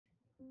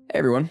Hey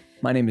everyone,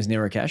 my name is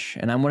Neil Rakesh,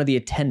 and I'm one of the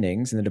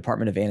attendings in the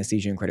Department of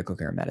Anesthesia and Critical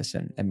Care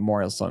Medicine at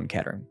Memorial Sloan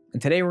Kettering.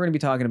 And today we're going to be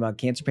talking about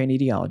cancer pain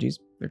etiologies,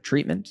 their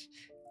treatment,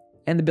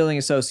 and the billing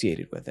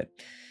associated with it.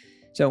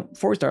 So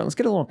before we start, let's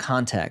get a little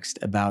context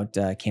about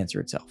cancer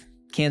itself.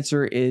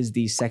 Cancer is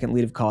the second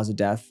leading cause of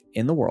death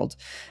in the world,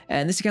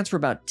 and this accounts for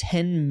about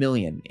 10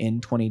 million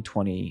in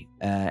 2020,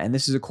 and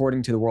this is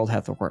according to the World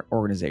Health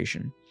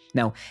Organization.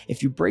 Now,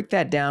 if you break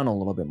that down a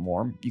little bit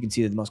more, you can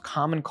see that the most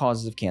common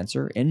causes of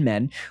cancer in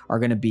men are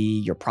going to be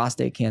your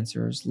prostate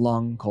cancers,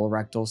 lung,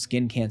 colorectal,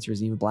 skin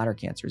cancers, and even bladder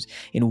cancers.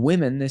 In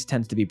women, this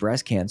tends to be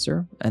breast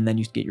cancer, and then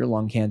you get your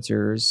lung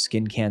cancers,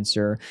 skin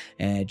cancer,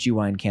 and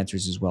GYN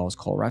cancers, as well as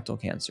colorectal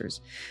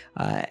cancers.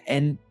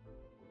 And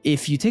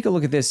if you take a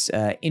look at this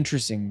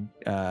interesting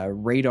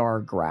radar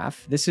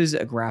graph, this is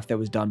a graph that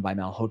was done by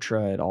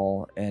Malhotra et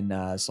al.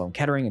 In Sloan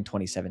Kettering in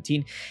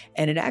 2017,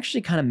 and it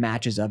actually kind of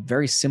matches up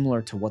very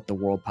similar to what the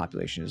world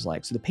population is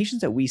like. So the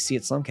patients that we see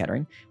at Sloan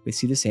Kettering, we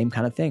see the same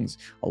kind of things.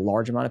 A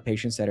large amount of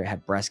patients that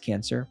have breast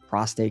cancer,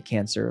 prostate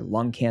cancer,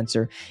 lung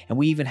cancer, and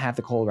we even have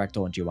the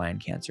colorectal and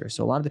GYN cancer.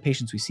 So a lot of the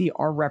patients we see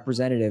are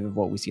representative of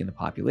what we see in the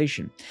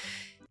population.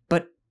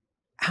 But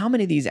how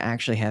many of these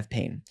actually have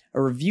pain?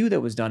 A review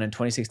that was done in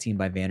 2016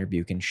 by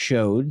Vanderbuken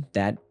showed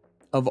that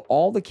of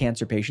all the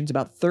cancer patients,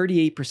 about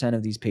 38%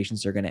 of these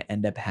patients are going to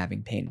end up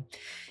having pain.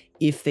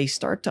 If they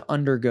start to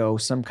undergo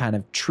some kind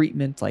of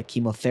treatment like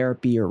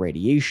chemotherapy or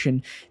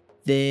radiation,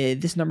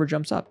 this number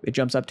jumps up. It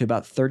jumps up to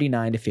about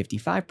 39 to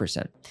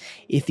 55%.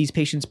 If these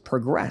patients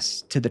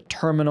progress to the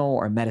terminal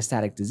or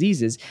metastatic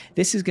diseases,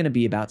 this is going to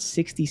be about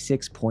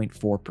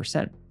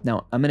 66.4%.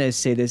 Now, I'm going to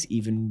say this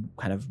even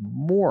kind of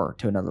more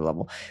to another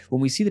level. When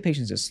we see the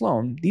patients at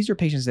Sloan, these are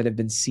patients that have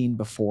been seen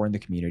before in the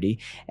community,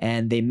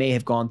 and they may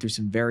have gone through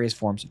some various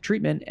forms of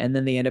treatment, and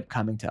then they end up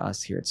coming to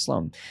us here at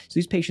Sloan. So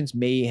these patients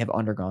may have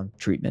undergone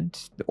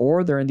treatment,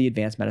 or they're in the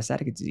advanced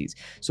metastatic disease.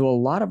 So a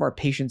lot of our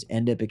patients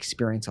end up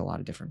experiencing a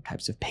lot of different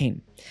types of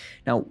pain.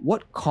 Now,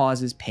 what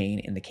causes pain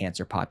in the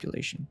cancer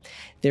population?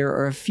 There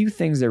are a few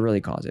things that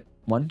really cause it.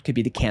 One could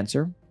be the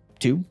cancer.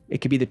 2, it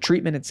could be the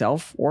treatment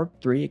itself, or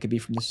 3, it could be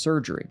from the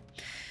surgery.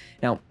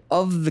 Now,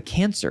 of the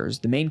cancers,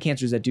 the main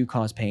cancers that do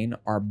cause pain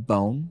are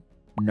bone,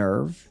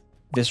 nerve,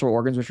 visceral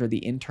organs, which are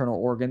the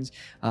internal organs,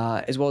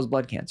 as well as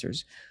blood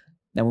cancers.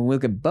 Now, when we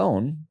look at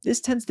bone, this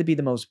tends to be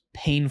the most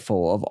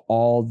painful of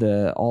all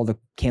the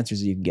cancers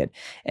that you can get.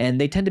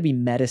 And they tend to be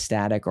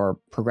metastatic or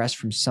progress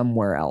from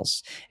somewhere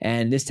else.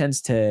 And this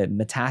tends to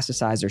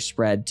metastasize or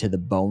spread to the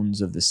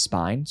bones of the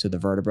spine. So the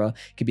vertebra,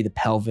 it could be the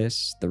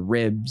pelvis, the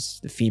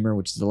ribs, the femur,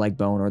 which is the leg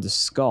bone, or the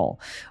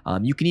skull.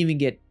 You can even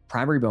get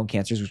primary bone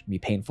cancers, which can be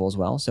painful as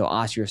well. So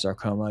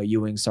osteosarcoma,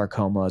 Ewing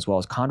sarcoma, as well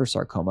as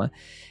chondrosarcoma.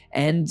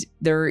 And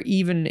there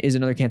even is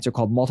another cancer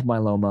called multiple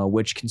myeloma,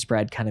 which can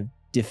spread kind of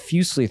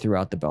diffusely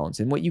throughout the bones.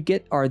 And what you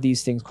get are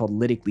these things called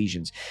lytic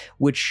lesions,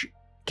 which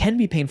can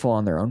be painful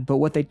on their own, but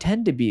what they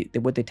tend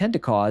to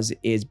cause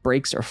is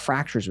breaks or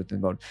fractures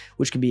within the bone,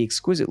 which can be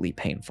exquisitely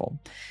painful.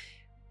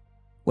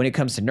 When it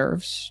comes to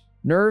nerves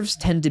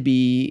tend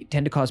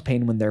to cause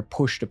pain when they're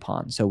pushed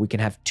upon. So we can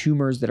have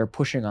tumors that are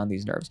pushing on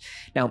these nerves.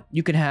 Now,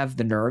 you can have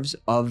the nerves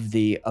of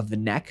the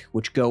neck,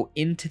 which go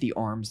into the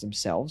arms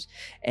themselves,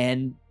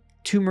 and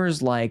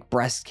tumors like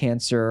breast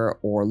cancer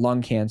or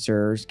lung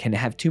cancers can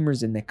have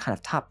tumors in the kind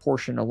of top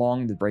portion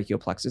along the brachial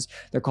plexus.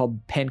 They're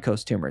called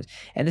Pankos tumors.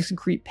 And this can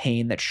create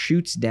pain that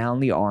shoots down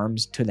the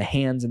arms to the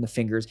hands and the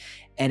fingers,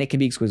 and it can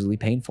be exquisitely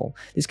painful.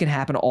 This can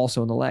happen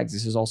also in the legs.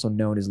 This is also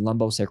known as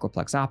lumbosacral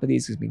plexopathy.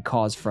 This has been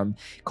caused from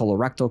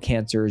colorectal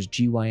cancers,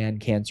 GYN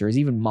cancers,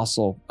 even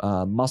muscle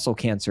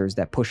cancers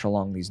that push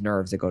along these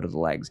nerves that go to the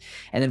legs.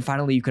 And then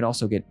finally, you can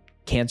also get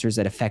cancers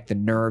that affect the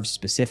nerves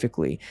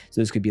specifically. So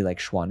this could be like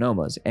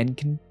schwannomas and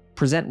can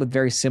present with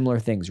very similar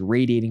things,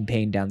 radiating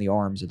pain down the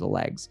arms or the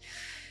legs.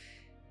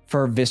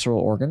 For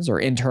visceral organs or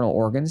internal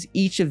organs,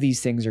 each of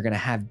these things are going to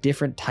have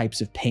different types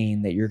of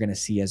pain that you're going to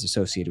see as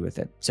associated with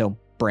it. So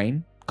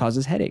brain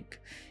causes headache.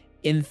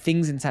 In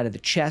things inside of the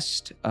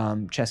chest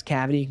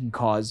cavity can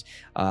cause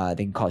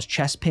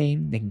chest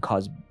pain. They can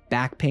cause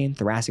back pain,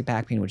 thoracic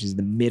back pain, which is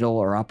the middle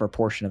or upper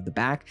portion of the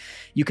back.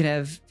 You can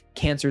have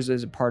cancers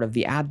as a part of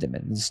the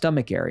abdomen, the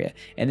stomach area,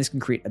 and this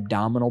can create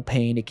abdominal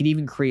pain. It can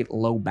even create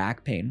low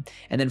back pain.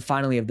 And then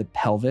finally, of the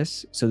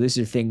pelvis. So these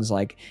are things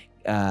like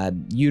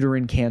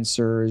uterine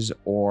cancers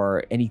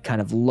or any kind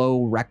of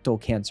low rectal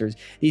cancers.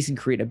 These can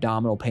create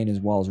abdominal pain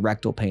as well as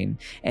rectal pain.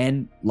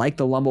 And like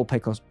the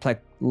lumbosacral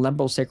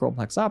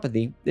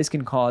plexopathy, this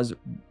can cause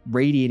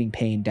radiating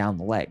pain down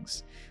the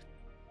legs.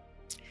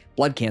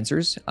 Blood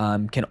cancers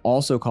can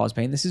also cause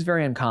pain. This is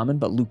very uncommon,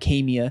 but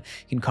leukemia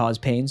can cause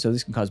pain. So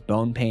this can cause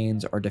bone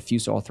pains or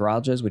diffuse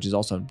arthralgias, which is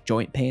also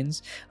joint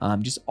pains,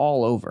 just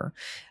all over.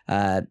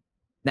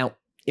 Now,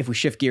 if we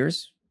shift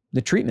gears,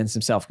 the treatments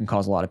themselves can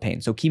cause a lot of pain.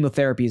 So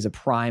chemotherapy is a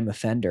prime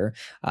offender.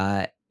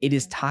 it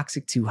is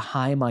toxic to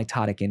high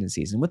mitotic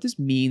indices. And what this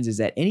means is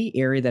that any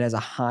area that has a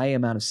high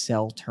amount of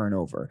cell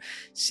turnover,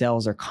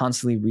 cells are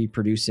constantly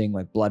reproducing,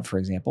 like blood, for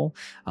example,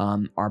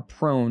 are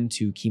prone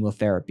to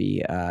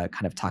chemotherapy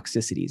kind of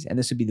toxicities. And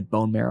this would be the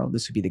bone marrow,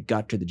 this would be the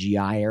gut or the GI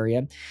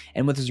area.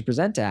 And what this would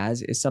present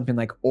as is something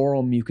like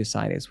oral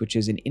mucositis, which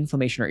is an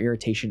inflammation or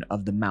irritation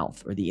of the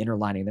mouth or the inner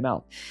lining of the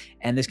mouth.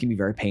 And this can be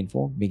very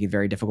painful, make it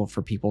very difficult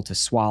for people to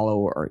swallow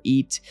or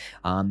eat.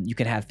 You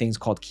can have things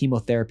called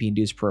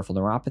chemotherapy-induced peripheral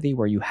neuropathy,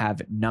 where you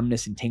have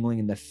numbness and tingling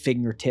in the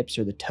fingertips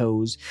or the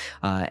toes.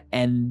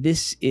 And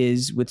this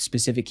is with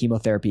specific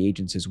chemotherapy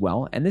agents as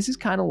well. And this is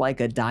kind of like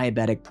a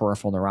diabetic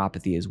peripheral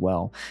neuropathy as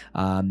well.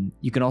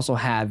 You can also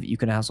have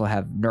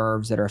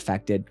nerves that are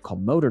affected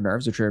called motor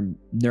nerves, which are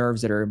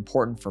nerves that are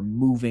important for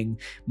moving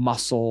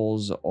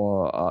muscles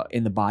or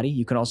in the body.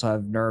 You can also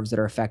have nerves that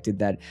are affected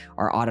that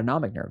are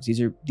autonomic nerves.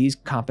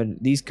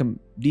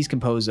 These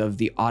compose of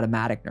the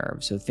automatic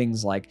nerves. So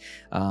things like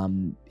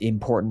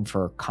important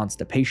for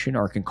constipation,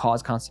 or it can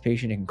cause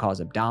constipation, it can cause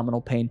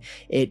abdominal pain.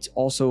 It's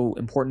also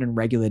important in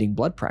regulating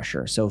blood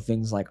pressure. So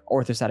things like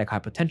orthostatic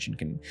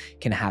hypotension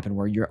can happen,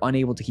 where you're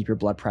unable to keep your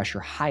blood pressure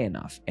high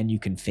enough and you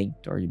can faint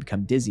or you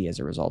become dizzy as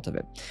a result of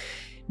it.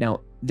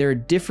 Now, there are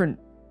different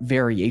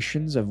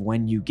variations of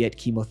when you get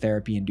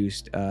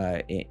chemotherapy-induced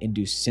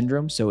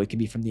syndrome. So it can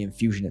be from the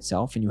infusion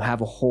itself, and you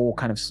have a whole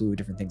kind of slew of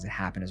different things that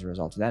happen as a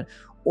result of that,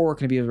 or it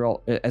can be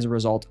as a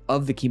result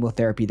of the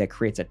chemotherapy that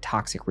creates a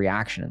toxic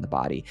reaction in the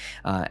body.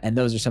 And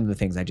those are some of the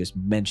things I just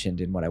mentioned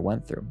in what I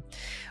went through.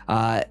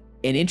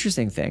 An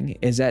interesting thing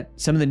is that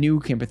some of the new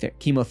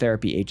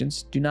chemotherapy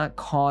agents do not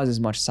cause as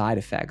much side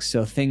effects.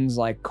 So things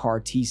like CAR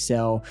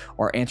T-cell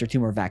or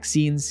anti-tumor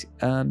vaccines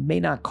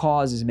may not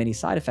cause as many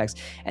side effects.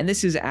 And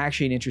this is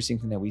actually an interesting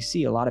thing that we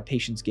see. A lot of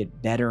patients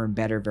get better and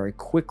better very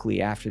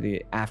quickly after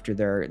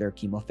their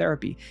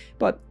chemotherapy.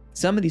 But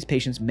some of these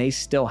patients may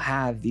still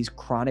have these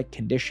chronic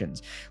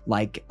conditions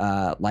like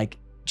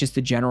just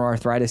the general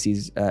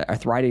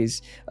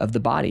arthritis of the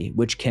body,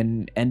 which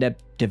can end up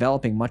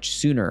developing much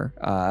sooner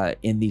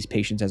in these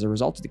patients as a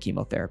result of the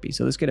chemotherapy.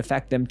 So this could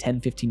affect them 10,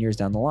 15 years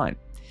down the line.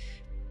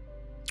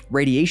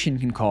 Radiation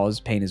can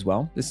cause pain as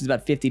well. This is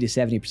about 50 to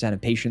 70%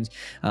 of patients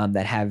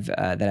that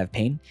have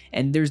pain.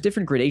 And there's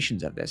different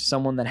gradations of this.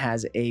 Someone that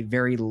has a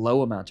very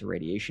low amount of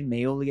radiation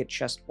may only get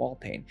chest wall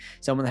pain.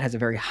 Someone that has a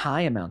very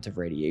high amount of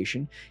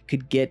radiation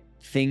could get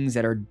things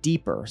that are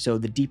deeper. So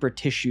the deeper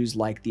tissues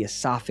like the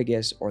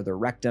esophagus or the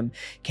rectum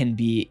can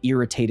be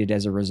irritated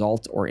as a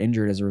result or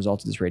injured as a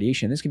result of this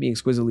radiation. This can be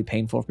exquisitely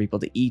painful for people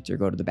to eat or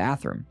go to the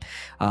bathroom.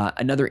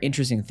 Another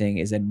interesting thing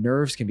is that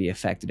nerves can be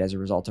affected as a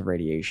result of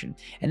radiation.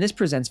 And this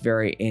presents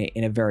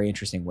in a very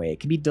interesting way.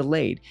 It can be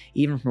delayed.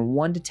 Even from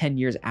 1 to 10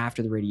 years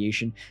after the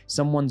radiation,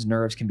 someone's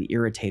nerves can be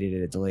irritated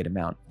at a delayed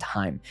amount of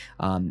time.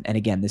 And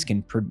again, this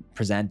can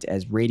present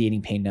as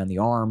radiating pain down the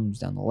arms,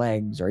 down the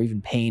legs, or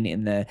even pain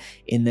in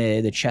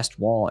the chest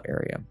wall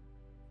area.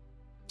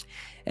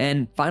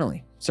 And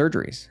finally,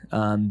 surgeries.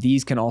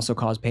 These can also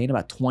cause pain.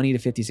 About 20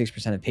 to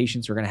 56% of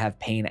patients are going to have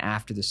pain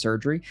after the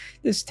surgery.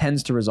 This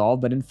tends to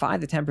resolve, but in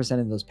 5 to 10%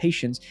 of those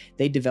patients,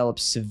 they develop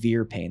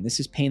severe pain. This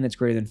is pain that's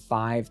greater than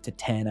 5 to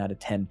 10 out of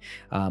 10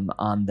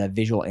 on the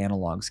visual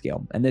analog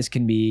scale. And this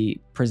can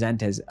be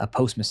present as a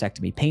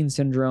post-mastectomy pain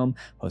syndrome,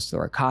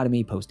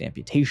 post-thoracotomy,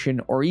 post-amputation,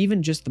 or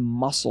even just the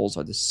muscles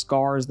or the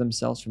scars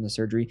themselves from the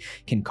surgery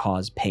can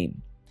cause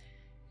pain.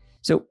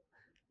 So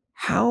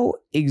how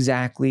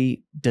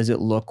exactly does it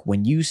look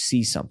when you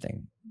see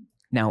something?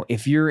 Now,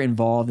 if you're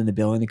involved in the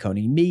billing and the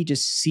coding, you may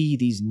just see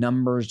these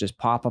numbers just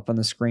pop up on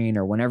the screen,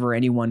 or whenever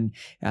anyone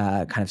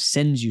kind of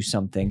sends you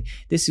something,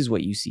 this is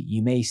what you see.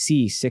 You may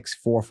see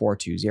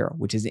 64420,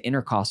 which is an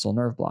intercostal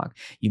nerve block.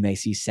 You may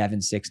see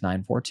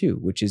 76942,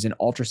 which is an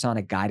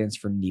ultrasonic guidance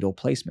for needle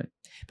placement.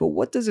 But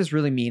what does this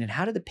really mean, and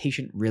how did the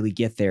patient really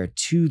get there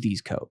to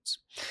these codes?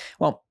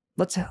 Well,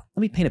 let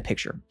me paint a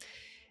picture.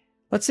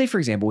 Let's say, for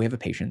example, we have a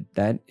patient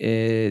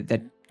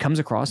that comes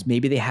across,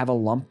 maybe they have a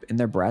lump in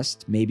their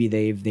breast, maybe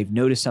they've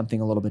noticed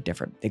something a little bit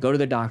different. They go to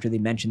their doctor, they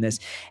mention this,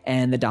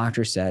 and the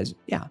doctor says,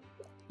 yeah,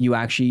 you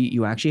actually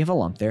have a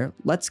lump there.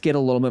 Let's get a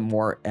little bit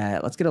more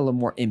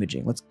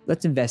imaging.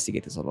 Let's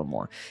investigate this a little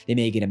more. They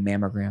may get a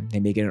mammogram,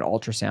 they may get an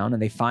ultrasound,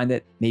 and they find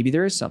that maybe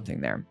there is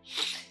something there.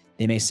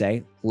 They may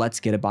say, let's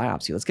get a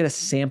biopsy. Let's get a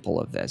sample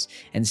of this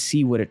and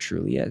see what it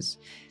truly is.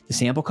 The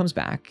sample comes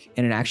back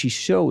and it actually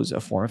shows a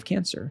form of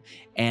cancer.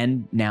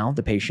 And now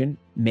the patient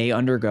may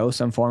undergo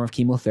some form of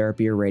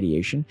chemotherapy or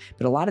radiation,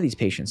 but a lot of these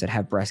patients that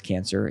have breast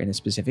cancer in a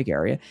specific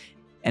area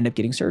end up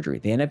getting surgery.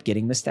 They end up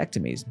getting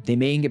mastectomies. They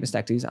may even get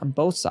mastectomies on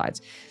both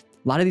sides.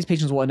 A lot of these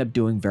patients will end up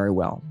doing very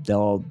well.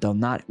 They'll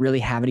not really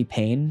have any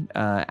pain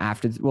they'll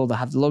have a little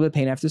bit of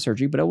pain after the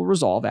surgery, but it will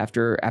resolve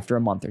after a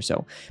month or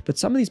so. But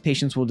some of these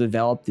patients will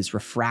develop this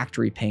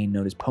refractory pain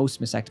known as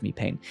post-mastectomy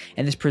pain.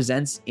 And this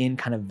presents in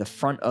kind of the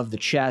front of the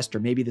chest or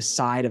maybe the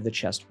side of the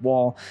chest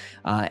wall.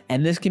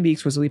 And this can be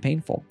exquisitely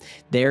painful.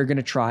 They're going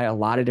to try a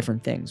lot of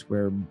different things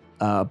where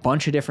a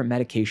bunch of different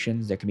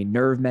medications. There can be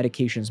nerve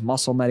medications,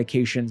 muscle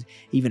medications,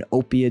 even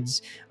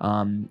opiates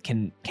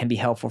can be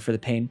helpful for the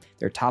pain.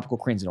 There are topical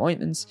creams and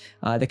ointments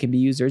that can be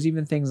used. There's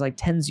even things like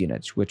TENS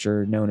units, which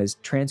are known as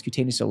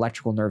transcutaneous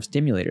electrical nerve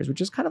stimulators,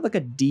 which is kind of like a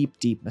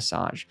deep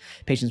massage.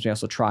 Patients may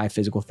also try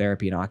physical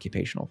therapy and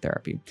occupational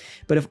therapy.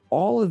 But if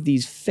all of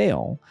these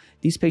fail,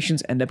 these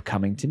patients end up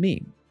coming to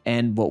me.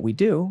 And what we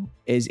do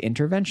is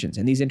interventions.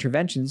 And these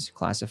interventions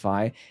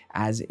classify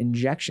as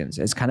injections,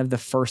 as kind of the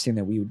first thing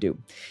that we would do.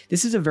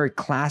 This is a very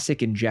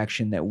classic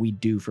injection that we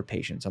do for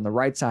patients. On the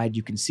right side,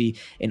 you can see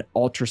an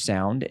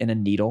ultrasound and a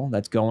needle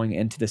that's going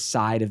into the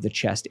side of the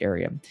chest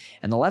area.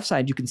 And the left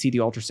side, you can see the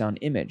ultrasound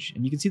image.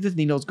 And you can see that the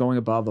needle is going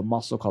above a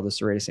muscle called the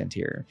serratus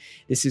anterior.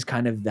 This is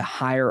kind of the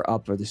higher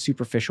up or the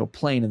superficial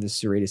plane of the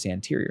serratus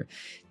anterior.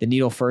 The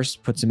needle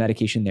first puts the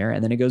medication there,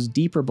 and then it goes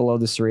deeper below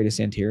the serratus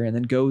anterior and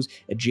then goes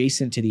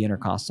adjacent to the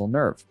intercostal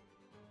nerve.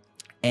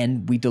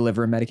 And we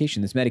deliver a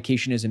medication. This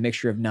medication is a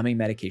mixture of numbing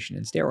medication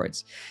and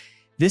steroids.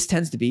 This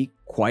tends to be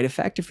quite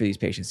effective for these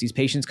patients. These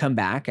patients come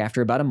back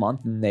after about a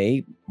month and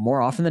they,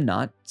 more often than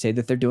not, say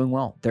that they're doing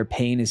well. Their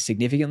pain is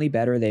significantly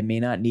better. They may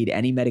not need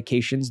any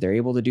medications. They're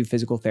able to do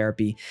physical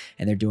therapy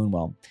and they're doing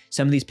well.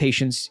 Some of these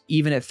patients,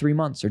 even at 3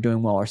 months, are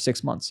doing well, or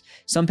 6 months.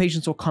 Some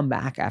patients will come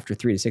back after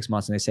 3 to 6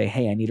 months and they say,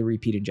 hey, I need a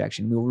repeat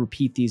injection. We'll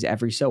repeat these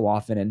every so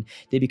often and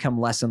they become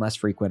less and less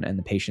frequent, and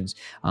the patients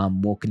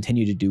will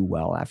continue to do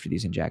well after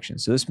these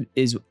injections. So this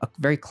is a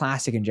very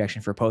classic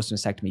injection for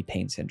post-mastectomy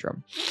pain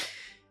syndrome.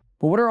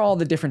 But what are all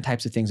the different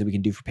types of things that we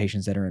can do for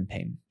patients that are in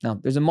pain? Now,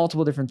 there's a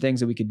multiple different things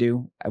that we could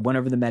do. I went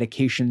over the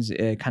medications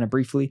kind of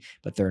briefly,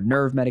 but there are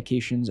nerve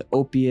medications,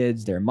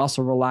 opiates, there are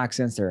muscle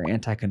relaxants, there are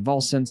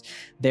anticonvulsants,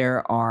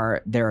 there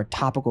are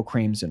topical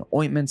creams and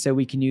ointments that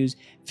we can use,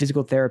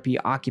 physical therapy,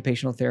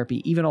 occupational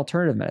therapy, even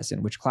alternative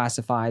medicine, which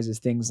classifies as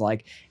things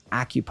like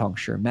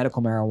acupuncture,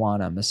 medical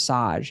marijuana,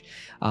 massage.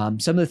 Some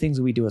of the things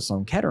that we do at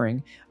Sloan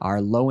Kettering are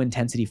low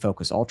intensity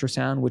focused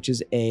ultrasound, which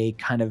is a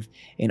kind of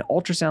an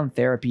ultrasound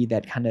therapy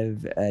that kind of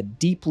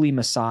deeply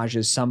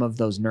massages some of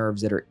those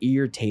nerves that are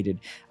irritated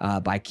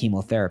by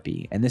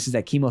chemotherapy. And this is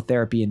that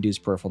chemotherapy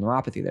induced peripheral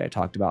neuropathy that I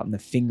talked about in the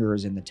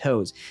fingers and the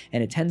toes.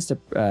 And it tends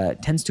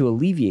to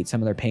alleviate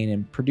some of their pain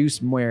and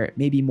produce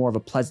maybe more of a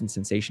pleasant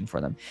sensation for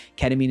them.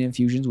 Ketamine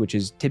infusions, which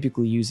is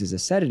typically used as a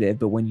sedative,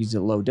 but when used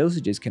at low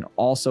dosages, can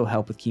also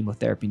help with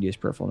chemotherapy-induced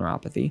peripheral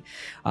neuropathy.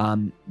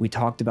 We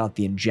talked about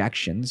the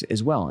injections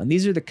as well. And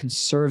these are the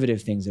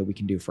conservative things that we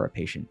can do for a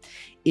patient.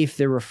 If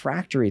they're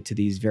refractory to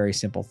these very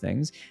simple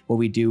things, what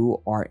we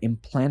do are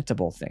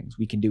implantable things.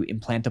 We can do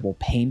implantable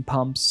pain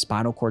pumps,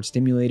 spinal cord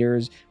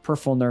stimulators,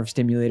 peripheral nerve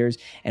stimulators.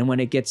 And when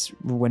it gets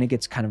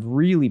kind of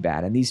really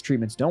bad, and these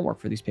treatments don't work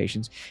for these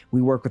patients,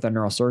 we work with our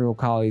neurosurgical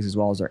colleagues as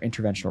well as our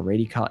interventional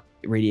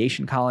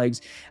radiation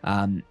colleagues,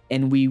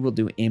 and we will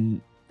do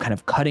kind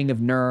of cutting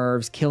of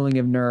nerves, killing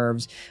of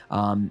nerves,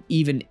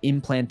 even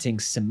implanting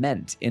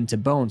cement into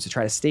bones to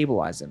try to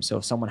stabilize them. So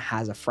if someone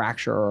has a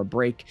fracture or a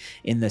break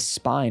in the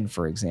spine,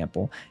 for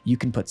example, you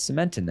can put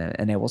cement in them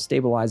and it will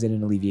stabilize it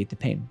and alleviate the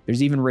pain.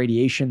 There's even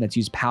radiation that's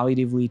used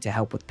palliatively to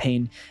help with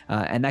pain,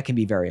 and that can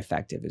be very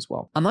effective as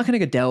well. I'm not going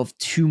to delve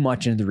too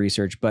much into the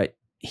research, but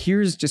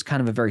here's just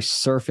kind of a very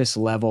surface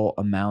level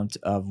amount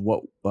of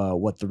what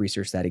the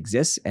research that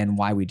exists and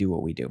why we do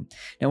what we do.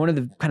 Now, one of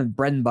the kind of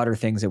bread and butter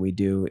things that we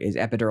do is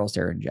epidural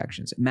steroid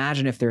injections.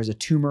 Imagine if there's a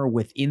tumor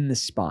within the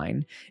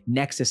spine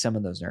next to some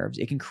of those nerves.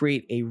 It can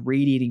create a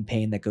radiating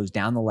pain that goes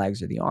down the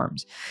legs or the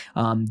arms.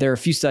 There are a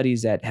few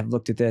studies that have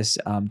looked at this.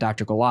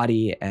 Dr.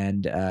 Galati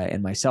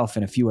and myself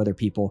and a few other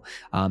people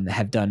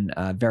have done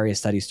various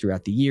studies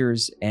throughout the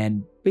years,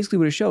 and basically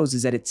what it shows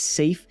is that it's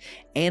safe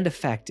and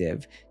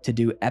effective to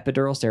do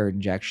epidural steroid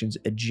injections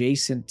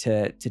adjacent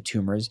to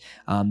tumors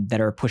that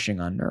are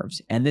pushing on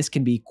nerves. And this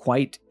can be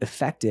quite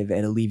effective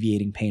at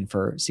alleviating pain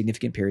for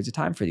significant periods of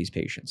time for these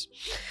patients.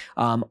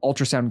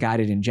 Ultrasound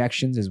guided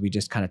injections, as we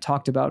just kind of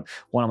talked about.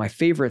 One of my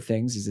favorite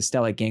things is the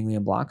stellate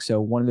ganglion block. So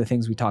one of the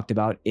things we talked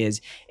about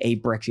is a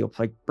brachial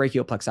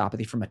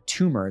plexopathy from a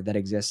tumor that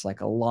exists,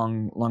 like a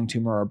lung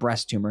tumor or a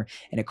breast tumor,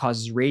 and it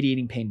causes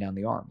radiating pain down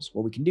the arms.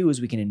 What we can do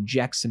is we can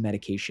inject some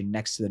medication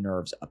next to the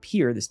nerves up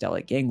here, the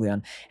stellate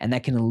ganglion, and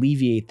that can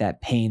alleviate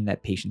that pain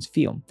that patients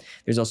feel.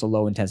 There's also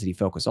low intensity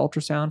focused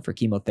ultrasound for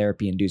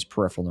chemotherapy induced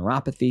peripheral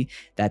neuropathy.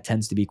 That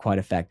tends to be quite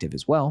effective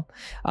as well.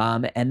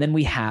 And then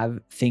we have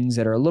things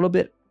that are a little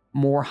bit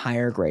more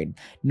higher grade,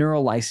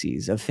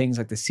 neurolyses of things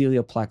like the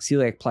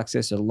celiac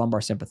plexus or the lumbar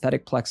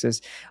sympathetic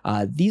plexus.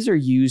 These are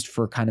used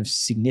for kind of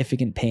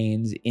significant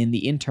pains in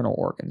the internal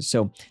organs.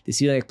 So the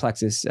celiac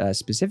plexus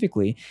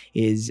specifically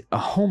is a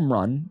home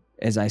run,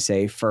 as I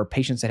say, for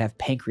patients that have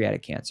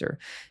pancreatic cancer.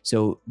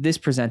 So this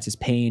presents as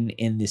pain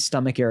in the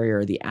stomach area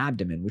or the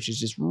abdomen, which is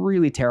just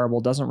really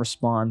terrible, doesn't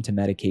respond to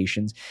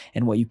medications.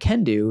 And what you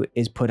can do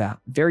is put a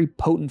very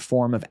potent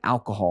form of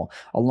alcohol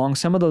along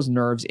some of those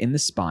nerves in the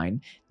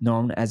spine.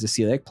 known as the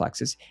celiac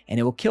plexus, and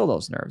it will kill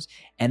those nerves.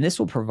 And this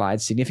will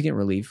provide significant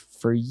relief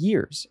for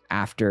years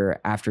after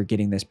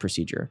getting this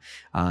procedure.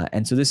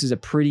 And so this is a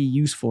pretty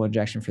useful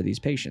injection for these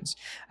patients.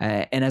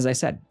 And as I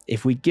said,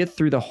 if we get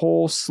through the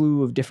whole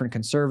slew of different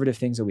conservative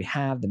things that we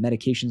have, the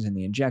medications and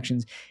the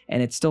injections,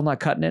 and it's still not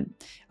cutting it,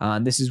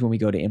 this is when we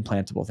go to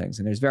implantable things.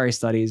 And there's various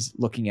studies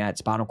looking at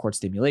spinal cord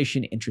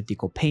stimulation,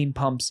 intrathecal pain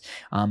pumps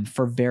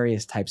for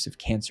various types of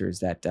cancers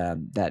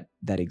that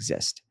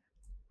exist.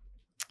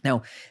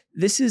 Now,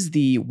 this is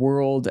the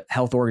World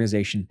Health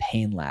Organization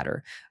pain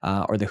ladder,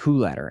 or the WHO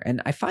ladder.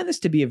 And I find this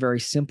to be a very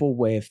simple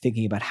way of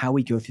thinking about how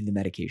we go through the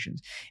medications.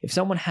 If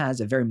someone has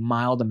a very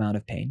mild amount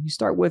of pain, you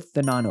start with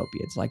the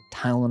non-opiates like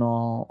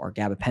Tylenol or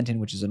gabapentin,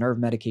 which is a nerve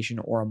medication,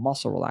 or a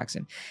muscle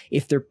relaxant.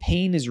 If their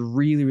pain is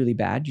really, really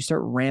bad, you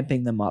start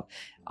ramping them up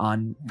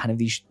on kind of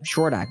these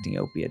short-acting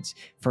opiates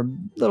for a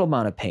little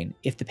amount of pain.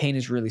 If the pain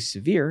is really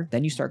severe,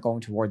 then you start going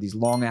toward these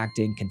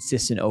long-acting,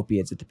 consistent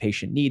opiates that the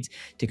patient needs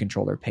to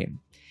control their pain.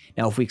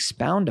 Now, if we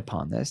expound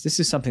upon this, this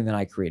is something that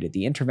I created,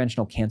 the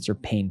interventional cancer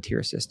pain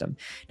tier system.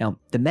 Now,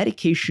 the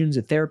medications,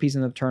 the therapies,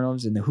 and the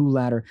alternatives in the WHO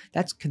ladder,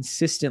 that's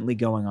consistently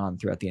going on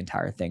throughout the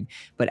entire thing.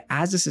 But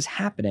as this is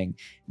happening,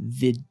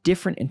 the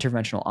different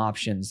interventional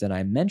options that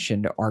I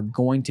mentioned are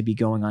going to be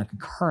going on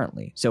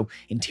concurrently. So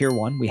in tier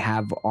 1, we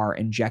have our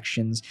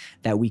injections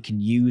that we can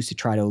use to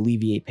try to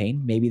alleviate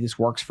pain. Maybe this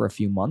works for a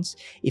few months.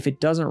 If it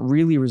doesn't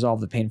really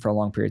resolve the pain for a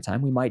long period of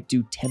time, we might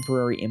do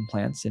temporary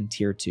implants in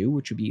tier 2,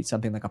 which would be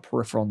something like a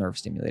peripheral nerve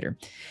stimulator.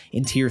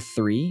 In tier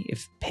 3,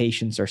 if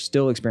patients are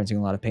still experiencing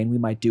a lot of pain, we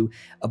might do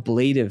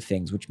ablative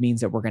things, which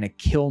means that we're going to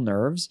kill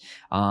nerves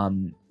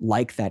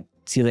like that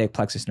celiac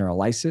plexus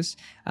neurolysis.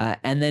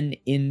 And then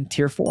in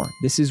tier 4,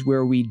 this is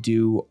where we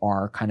do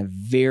our kind of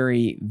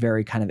very,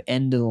 very kind of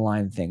end of the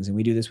line things. And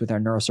we do this with our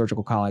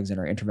neurosurgical colleagues and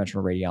our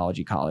interventional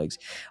radiology colleagues,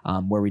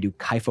 where we do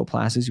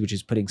kyphoplasties, which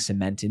is putting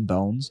cement in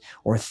bones,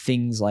 or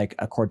things like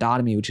a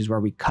cordotomy, which is where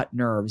we cut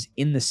nerves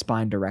in the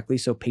spine directly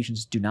so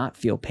patients do not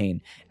feel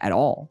pain at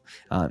all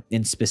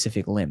in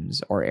specific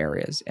limbs or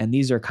areas. And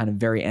these are kind of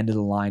very end of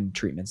the line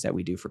treatments that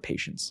we do for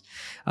patients.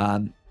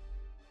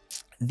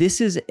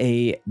 This is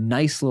a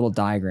nice little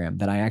diagram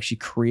that I actually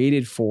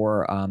created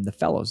for the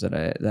fellows that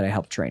I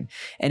helped train.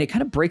 And it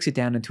kind of breaks it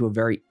down into a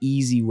very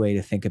easy way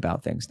to think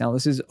about things. Now,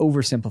 this is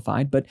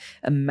oversimplified, but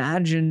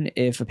imagine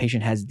if a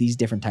patient has these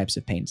different types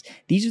of pains.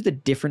 These are the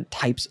different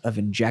types of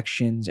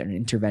injections and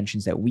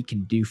interventions that we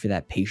can do for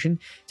that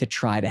patient to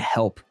try to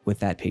help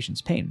with that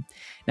patient's pain.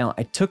 Now,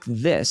 I took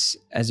this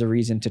as a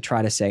reason to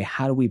try to say,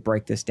 how do we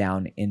break this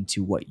down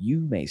into what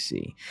you may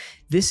see?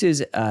 This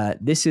is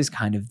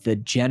kind of the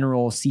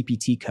general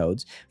CPT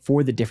codes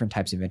for the different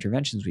types of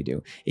interventions we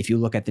do. If you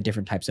look at the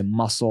different types of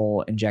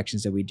muscle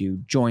injections that we do,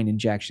 joint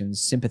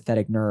injections,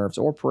 sympathetic nerves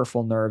or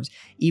peripheral nerves,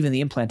 even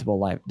the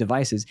implantable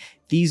devices,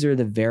 these are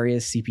the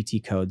various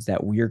CPT codes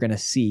that we're going to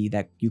see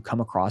that you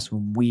come across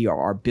when we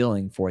are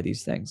billing for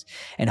these things.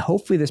 And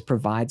hopefully this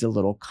provides a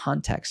little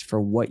context for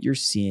what you're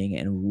seeing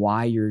and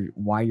why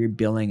you're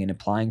billing and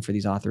applying for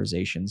these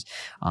authorizations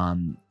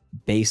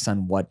based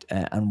on what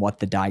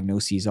the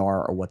diagnoses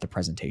are or what the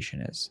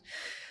presentation is.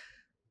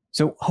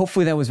 So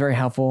hopefully that was very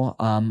helpful.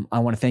 I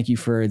want to thank you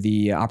for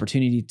the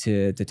opportunity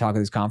to talk at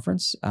this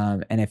conference.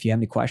 And if you have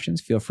any questions,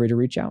 feel free to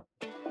reach out.